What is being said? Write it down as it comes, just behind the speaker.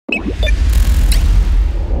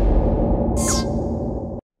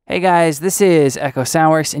Hey guys, this is Echo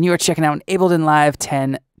Soundworks, and you are checking out an Ableton Live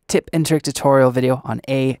 10 tip and trick tutorial video on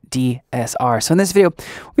ADSR. So in this video,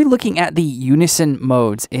 we'll be looking at the Unison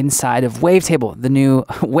modes inside of Wavetable, the new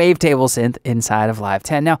Wavetable synth inside of Live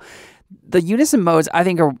 10. Now, the Unison modes, I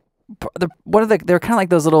think, are they're kind of like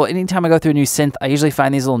those little, anytime I go through a new synth, I usually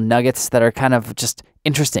find these little nuggets that are kind of just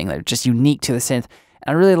interesting. They're just unique to the synth. And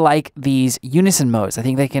I really like these Unison modes. I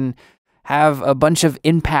think they can have a bunch of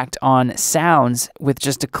impact on sounds with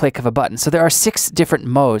just a click of a button. So there are 6 different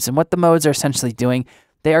modes, and what the modes are essentially doing,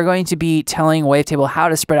 they are going to be telling Wavetable how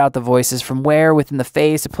to spread out the voices, from where within the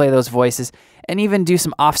phase to play those voices, and even do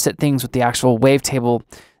some offset things with the actual Wavetable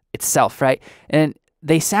itself, right? And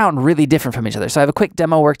they sound really different from each other. So I have a quick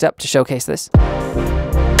demo worked up to showcase this.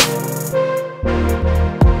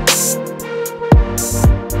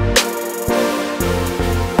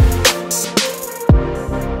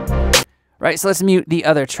 Right, so let's mute the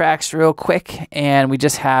other tracks real quick, and we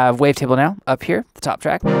just have Wavetable now up here, the top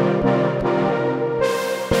track.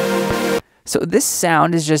 So this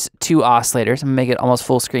sound is just 2 oscillators. I'm gonna make it almost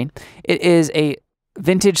full screen. It is a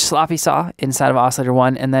vintage sloppy saw inside of oscillator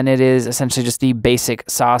 1, and then it is essentially just the basic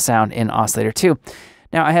saw sound in oscillator 2.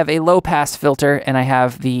 Now I have a low pass filter, and I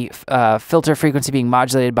have the filter frequency being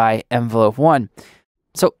modulated by envelope 1.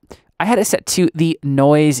 So I had it set to the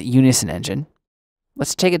noise unison engine.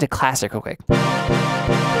 Let's take it to classic real quick. I'm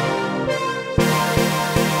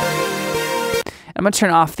going to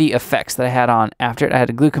turn off the effects that I had on after it. I had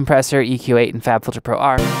a glue compressor, EQ8, and FabFilter Pro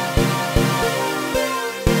R.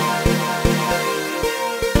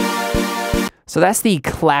 So that's the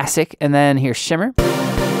classic, and then here's Shimmer.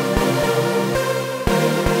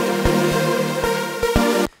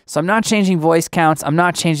 So I'm not changing voice counts. I'm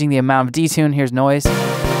not changing the amount of detune. Here's noise.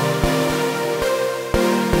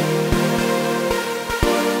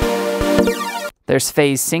 There's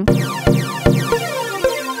phase sync.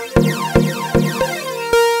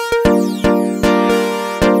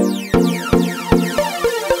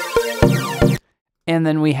 And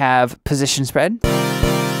then we have position spread.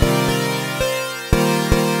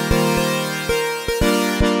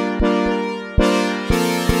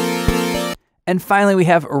 And finally we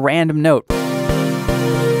have random note.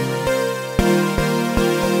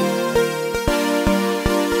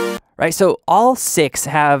 Right, so all 6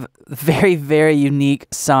 have very, very unique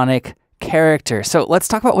sonic character. So let's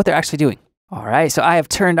talk about what they're actually doing. All right, so I have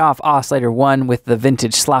turned off oscillator 1 with the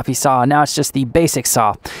vintage sloppy saw. Now it's just the basic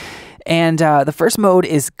saw. And the first mode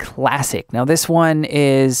is classic. Now this one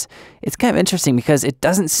it's kind of interesting because it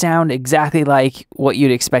doesn't sound exactly like what you'd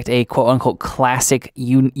expect a quote-unquote classic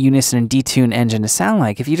unison and detune engine to sound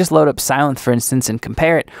like. If you just load up Silent, for instance, and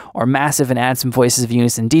compare it, or Massive and add some voices of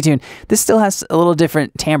unison and detune, this still has a little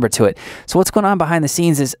different timbre to it. So what's going on behind the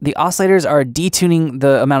scenes is the oscillators are detuning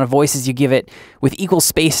the amount of voices you give it with equal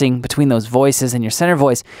spacing between those voices and your center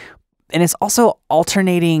voice. And it's also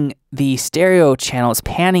alternating the stereo channel. It's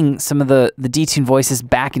panning some of the detuned voices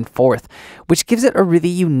back and forth, which gives it a really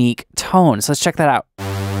unique tone. So let's check that out.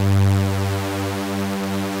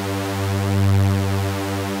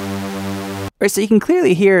 All right, so you can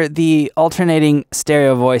clearly hear the alternating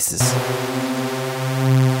stereo voices.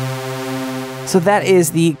 So that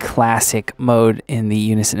is the classic mode in the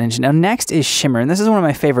Unison engine. Now next is Shimmer, and this is one of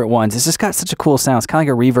my favorite ones. It's just got such a cool sound. It's kind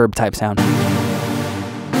of like a reverb type sound.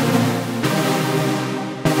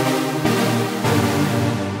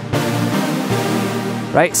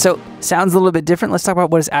 Right, so sounds a little bit different. Let's talk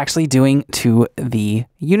about what it's actually doing to the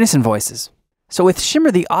Unison voices. So with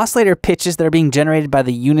Shimmer, the oscillator pitches that are being generated by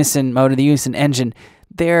the Unison mode of the Unison engine,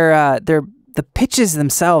 the pitches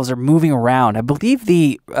themselves are moving around. I believe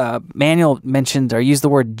the manual mentioned or used the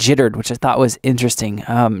word jittered, which I thought was interesting.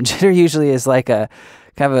 Jitter usually is like a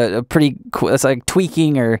kind of a pretty cool, it's like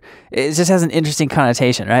tweaking, or it just has an interesting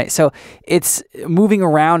connotation, right? So it's moving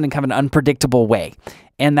around in kind of an unpredictable way.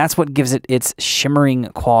 And that's what gives it its shimmering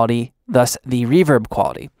quality, thus the reverb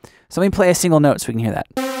quality. So let me play a single note so we can hear that.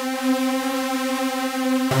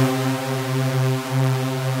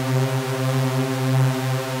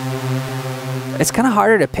 It's kind of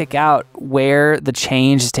harder to pick out where the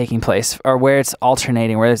change is taking place, or where it's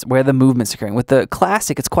alternating, where the movement's occurring. With the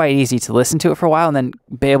classic, it's quite easy to listen to it for a while and then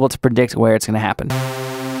be able to predict where it's going to happen.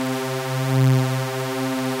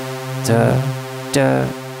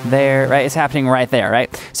 There, right? It's happening right there, right?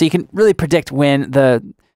 So you can really predict when the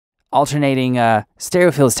alternating stereo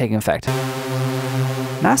field is taking effect.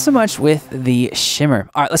 Not so much with the Shimmer.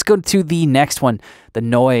 All right, let's go to the next one, the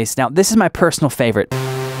noise. Now, this is my personal favorite.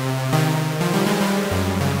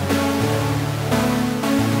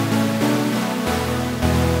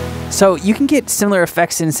 So you can get similar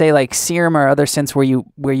effects in, say, like Shimmer or other synths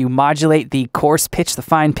where you modulate the coarse pitch, the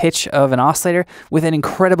fine pitch of an oscillator with an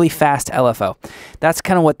incredibly fast LFO. That's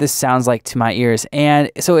kind of what this sounds like to my ears. And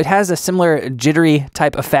so it has a similar jittery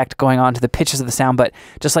type effect going on to the pitches of the sound, but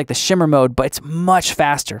just like the Shimmer mode, but it's much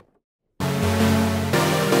faster.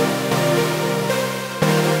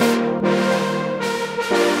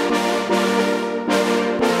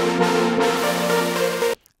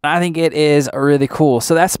 I think it is really cool.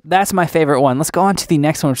 So that's my favorite one. Let's go on to the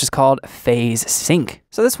next one, which is called phase sync.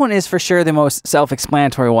 So this one is for sure the most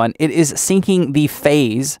self-explanatory one. It is syncing the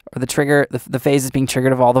phase, or the trigger, the phase is being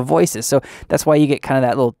triggered of all the voices. So that's why you get kind of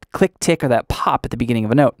that little click tick or that pop at the beginning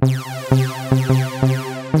of a note.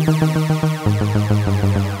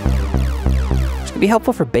 Which can be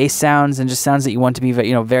helpful for bass sounds and just sounds that you want to be,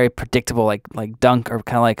 very predictable, like dunk or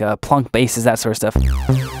kind of like plunk basses, that sort of stuff.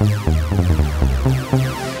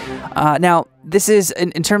 Now, this is,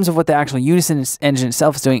 in terms of what the actual Unison engine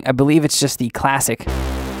itself is doing, I believe it's just the classic.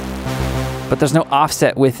 But there's no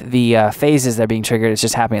offset with the phases that are being triggered. It's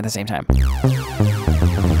just happening at the same time.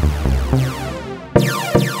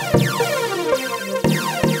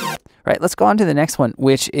 Right, let's go on to the next one,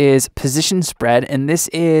 which is position spread. And this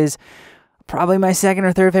is probably my second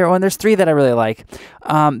or third favorite one. There's three that I really like.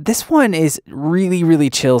 This one is really, really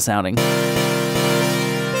chill sounding.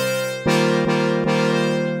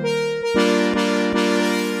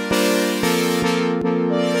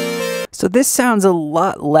 So this sounds a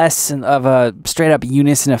lot less of a straight up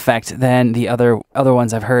unison effect than the other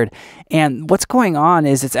ones I've heard. And what's going on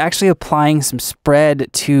is it's actually applying some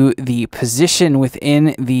spread to the position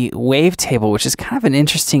within the wavetable, which is kind of an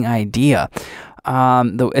interesting idea.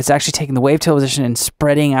 It's actually taking the wavetable position and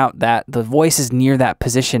spreading out the voices near that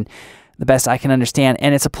position, the best I can understand,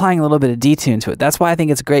 and it's applying a little bit of detune to it. That's why I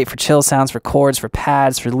think it's great for chill sounds, for chords, for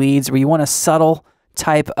pads, for leads, where you want a subtle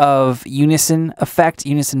type of unison effect,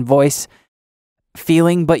 unison voice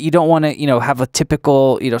feeling, but you don't want to, have a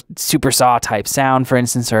typical, super saw type sound, for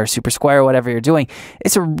instance, or super square, or whatever you're doing.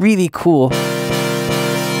 It's a really cool.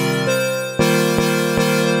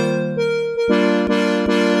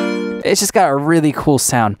 It's just got a really cool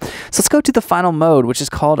sound. So let's go to the final mode, which is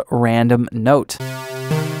called random note.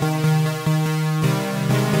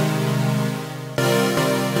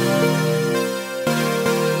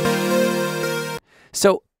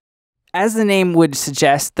 So, as the name would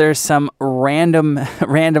suggest, there's some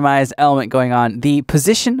randomized element going on. The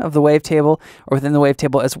position of the wavetable, or within the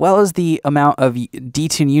wavetable, as well as the amount of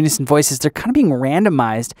detune unison voices, they're kind of being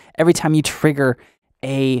randomized every time you trigger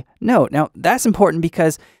a note. Now, that's important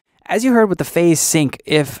because, as you heard with the phase sync,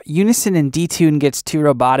 if unison and detune gets too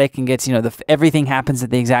robotic and gets, everything happens at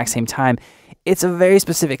the exact same time, it's a very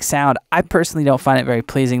specific sound. I personally don't find it very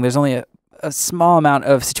pleasing. There's only a small amount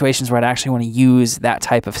of situations where I'd actually want to use that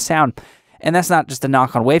type of sound. And that's not just a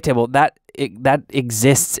knock on wavetable. That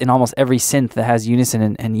exists in almost every synth that has unison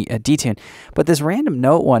and detune. But this random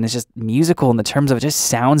note one is just musical in the terms of it just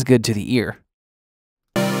sounds good to the ear.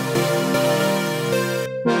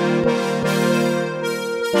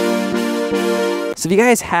 So if you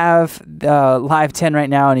guys have the Live 10 right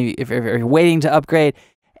now, and if you're waiting to upgrade,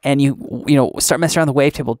 and you start messing around the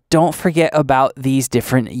wavetable, don't forget about these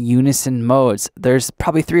different unison modes. There's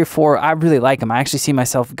probably 3 or 4. I really like them. I actually see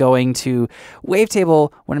myself going to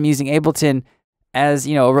wavetable when I'm using Ableton as,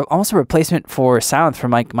 almost a replacement for sound from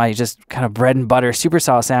like my just kind of bread and butter super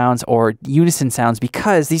saw sounds or unison sounds,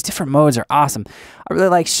 because these different modes are awesome. I really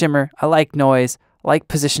like Shimmer. I like noise. I like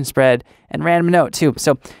position spread and random note too.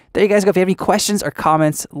 So there you guys go. If you have any questions or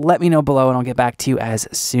comments, let me know below and I'll get back to you as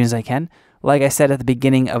soon as I can. Like I said at the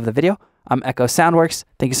beginning of the video, I'm Echo Soundworks.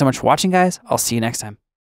 Thank you so much for watching, guys. I'll see you next time.